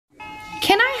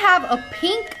have a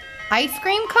pink ice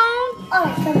cream cone? Oh,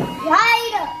 some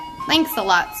lighta. Thanks a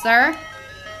lot, sir.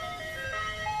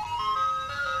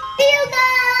 Here you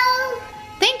go.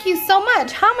 Thank you so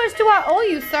much. How much do I owe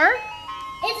you, sir?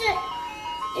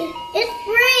 It's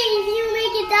free if you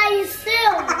make it by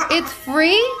yourself. It's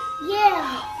free?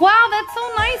 Yeah. Wow, that's so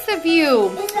nice of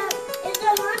you. It's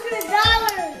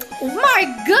 $100. My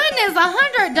goodness,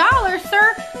 $100,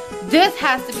 sir. This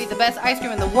has to be the best ice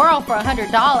cream in the world for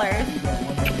 $100.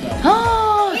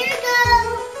 Oh, Here you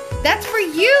go. that's for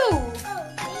you. Oh,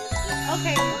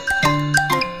 Okay.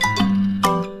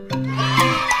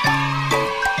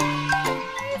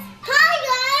 hi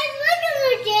guys, welcome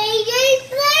to JJ's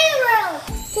Playroom.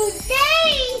 Today,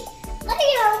 let me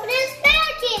open this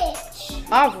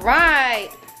package. All right.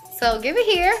 So give it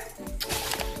here.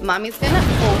 Mommy's gonna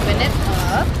open it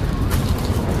up.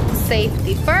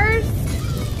 Safety first.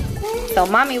 So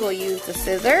mommy will use the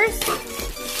scissors.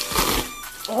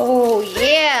 Oh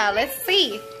yeah, let's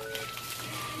see.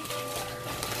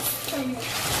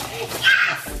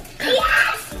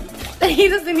 Yes! He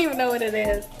doesn't even know what it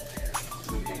is.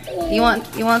 You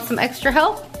want some extra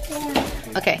help?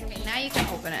 Yeah. Okay, now you can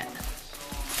open it.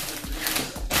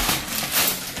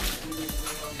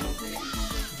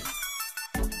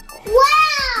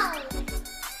 Wow!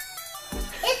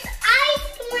 It's ice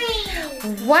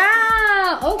cream!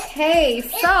 Wow, okay,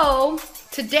 so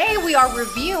today we are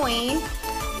reviewing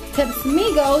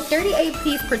Tepsmigo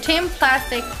 38-piece pretend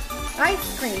plastic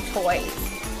ice cream toys.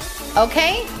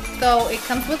 Okay, so it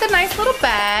comes with a nice little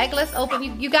bag. Let's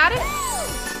open, you got it?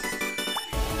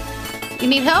 You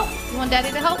need help? You want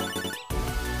Daddy to help?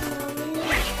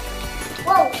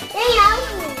 Whoa, they help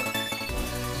me.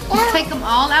 Let's take them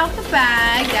all out the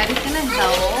bag. Daddy's gonna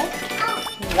help.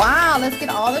 Wow, let's get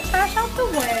all the trash out the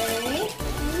way.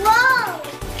 Whoa!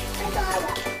 I got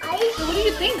ice So what do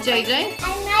you think, JJ?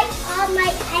 I like all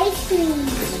my ice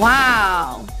cream.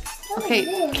 Wow. Okay,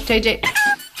 JJ,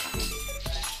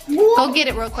 go get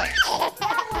it real quick.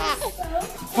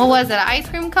 What was it, an ice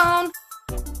cream cone?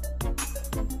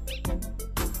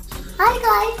 Hi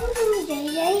guys, welcome to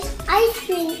JJ's ice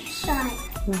cream shop.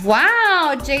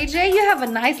 Wow, JJ, you have a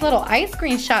nice little ice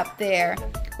cream shop there.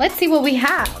 Let's see what we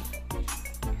have.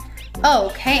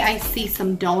 Okay, I see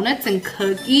some donuts and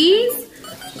cookies.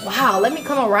 Wow, let me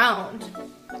come around.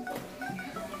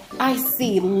 I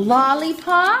see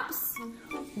lollipops.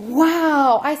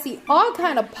 Wow, I see all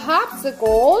kind of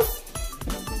popsicles.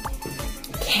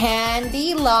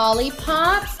 Candy,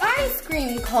 lollipops, ice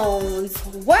cream cones.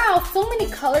 Wow, so many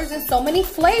colors and so many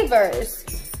flavors.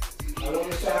 I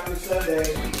want a chocolate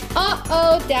sundae.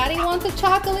 Uh-oh, Daddy wants a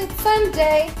chocolate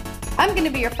sundae. I'm gonna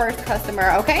be your first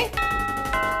customer, okay?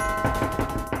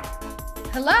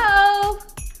 Hello?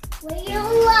 What do you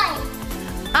like?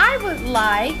 I would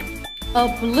like a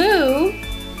blue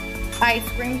ice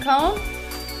cream cone.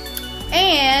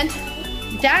 And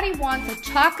Daddy wants a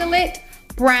chocolate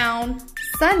brown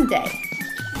sundae.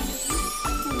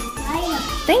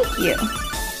 Thank you.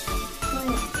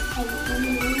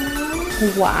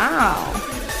 Wow.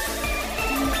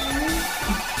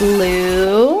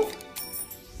 Blue.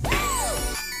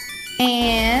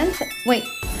 And, wait,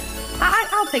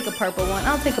 I'll take a purple one.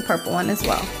 I'll take a purple one as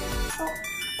well.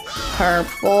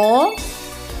 Purple.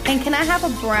 And can I have a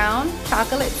brown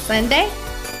chocolate sundae?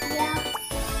 Yeah.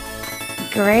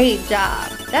 Great job.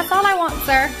 That's all I want,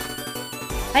 sir.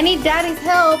 I need Daddy's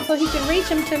help so he can reach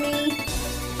them to me.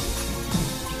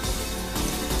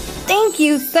 Thank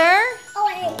you, sir. Oh,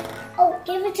 wait. Oh,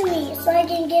 give it to me so I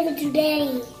can give it to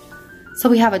Daddy. So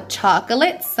we have a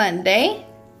chocolate sundae.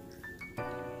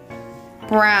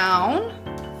 Brown.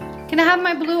 Can I have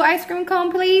my blue ice cream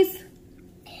cone, please?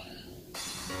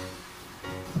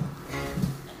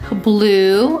 A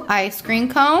blue ice cream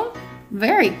cone.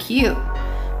 Very cute.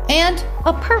 And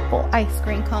a purple ice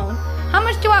cream cone. How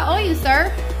much do I owe you,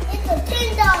 sir? It's a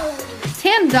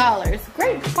 $10. $10.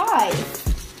 Great price.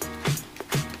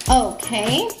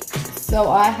 Okay, so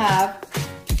I have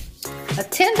a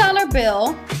 $10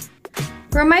 bill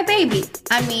for my baby.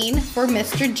 I mean, for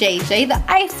Mr. JJ, the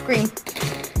ice cream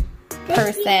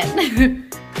person.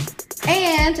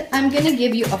 And I'm gonna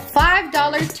give you a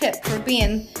 $5 tip for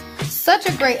being such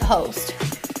a great host.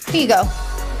 Here you go.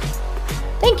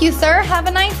 Thank you, sir. Have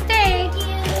a nice day.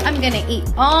 I'm gonna eat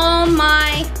all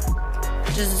my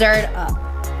dessert up.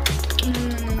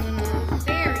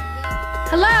 Very good.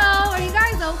 Hello, are you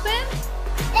guys open?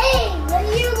 Hey, what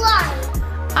do you like?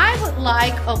 I would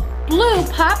like a blue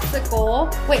popsicle.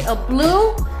 Wait, a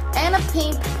blue and a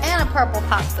pink and a purple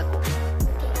popsicle.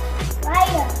 Right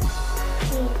up.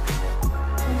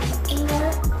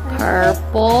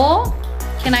 Purple.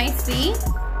 Can I see?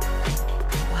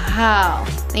 Wow.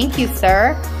 Thank you,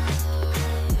 sir.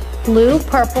 Blue,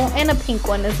 purple, and a pink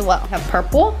one as well. We have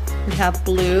purple. We have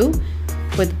blue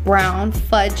with brown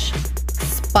fudge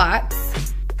spots.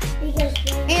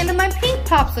 And my pink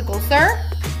popsicle, sir.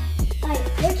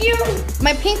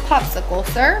 My pink popsicle,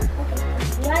 sir.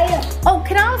 Oh,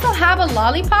 can I also have a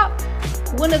lollipop?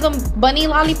 One of them bunny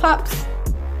lollipops?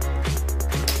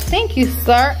 Thank you,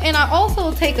 sir. And I also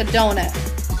will take a donut.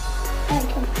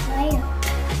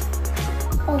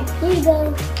 Oh, here you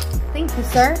go. Thank you,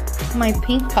 sir. My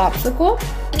pink popsicle.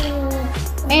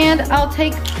 And I'll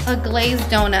take a glazed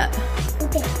donut.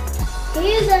 Okay,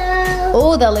 here you go.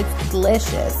 Oh, that looks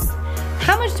delicious.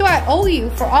 How much do I owe you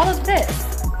for all of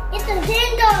this? It's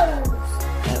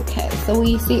 $10. Okay, so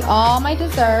we see all my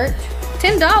dessert.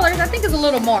 $10, I think is a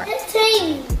little more.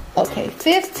 15. Okay,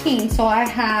 15. So I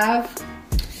have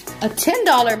a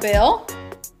 $10 bill.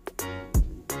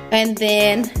 And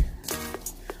then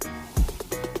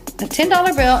a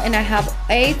 $10 bill, and I have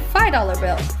a $5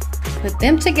 bill. Put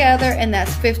them together, and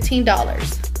that's $15.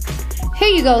 Here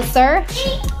you go, sir.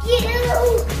 Thank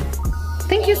you.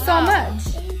 Thank you so much.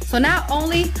 So not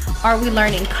only are we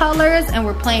learning colors and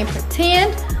we're playing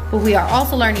pretend, but we are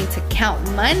also learning to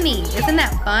count money. Isn't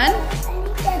that fun? I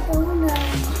need that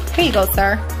donut. Here you go,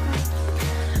 sir.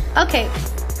 Okay.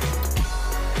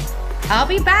 I'll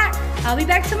be back. I'll be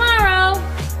back tomorrow.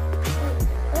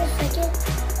 Wait a second.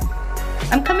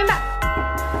 I'm coming back.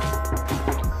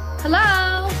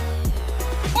 Hello.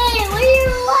 Hey, what do you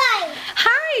like?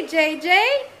 Hi, JJ.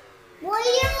 What do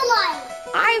you like?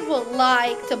 I would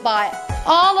like to buy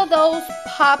all of those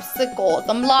popsicles,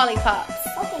 them lollipops.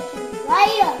 Okay,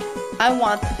 right up. I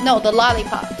want, no, the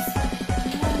lollipops.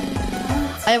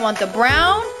 I want the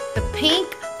brown, the pink,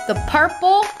 the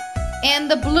purple, and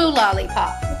the blue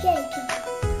lollipop. Okay.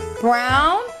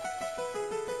 Brown,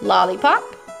 lollipop,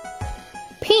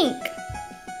 pink,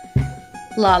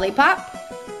 lollipop,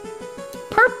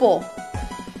 purple,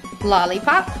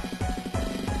 lollipop,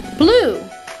 blue,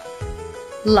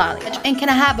 lollipop. And can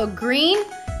I have a green,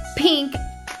 pink,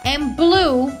 and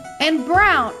blue, and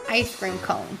brown ice cream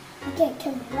cone? Okay,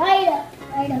 come right up,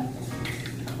 right up.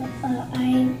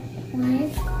 I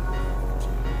want.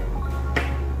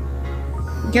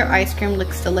 Your ice cream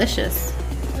looks delicious.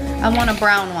 I want a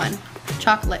brown one,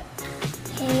 chocolate.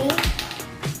 Okay.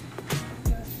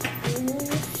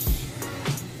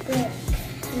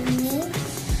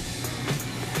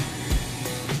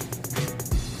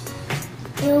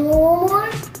 And one more?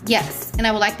 Yes, and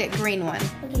I would like that green one.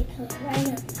 Okay, come right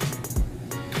up.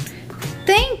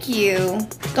 Thank you.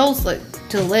 Those look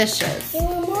delicious. And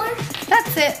one more?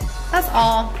 That's it. That's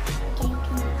all. Okay,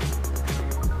 come.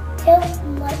 How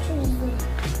much is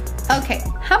it? Okay,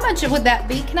 how much would that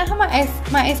be? Can I have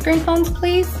my ice cream cones,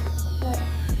 please? What?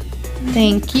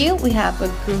 Thank you. We have a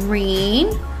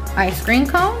green ice cream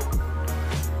cone.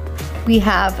 We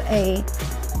have a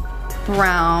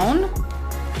brown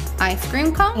ice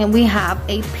cream cone. And we have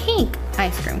a pink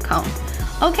ice cream cone.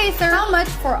 Okay, sir, how much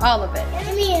for all of it?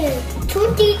 Give me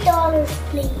 $20,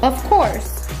 please. Of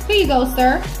course. Here you go,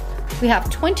 sir. We have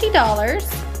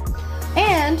 $20.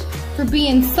 And for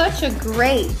being such a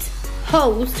great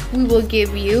host, we will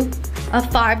give you a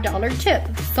 $5 tip.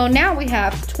 So now we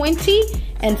have 20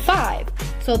 and 5.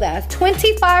 So that's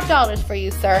 $25 for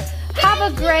you, sir. Have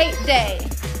a great day.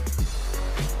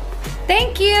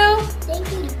 Thank you. Thank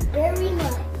you very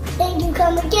much. Thank you,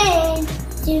 come again.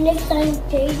 See you next time,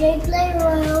 JJ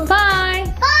Playroom. Bye.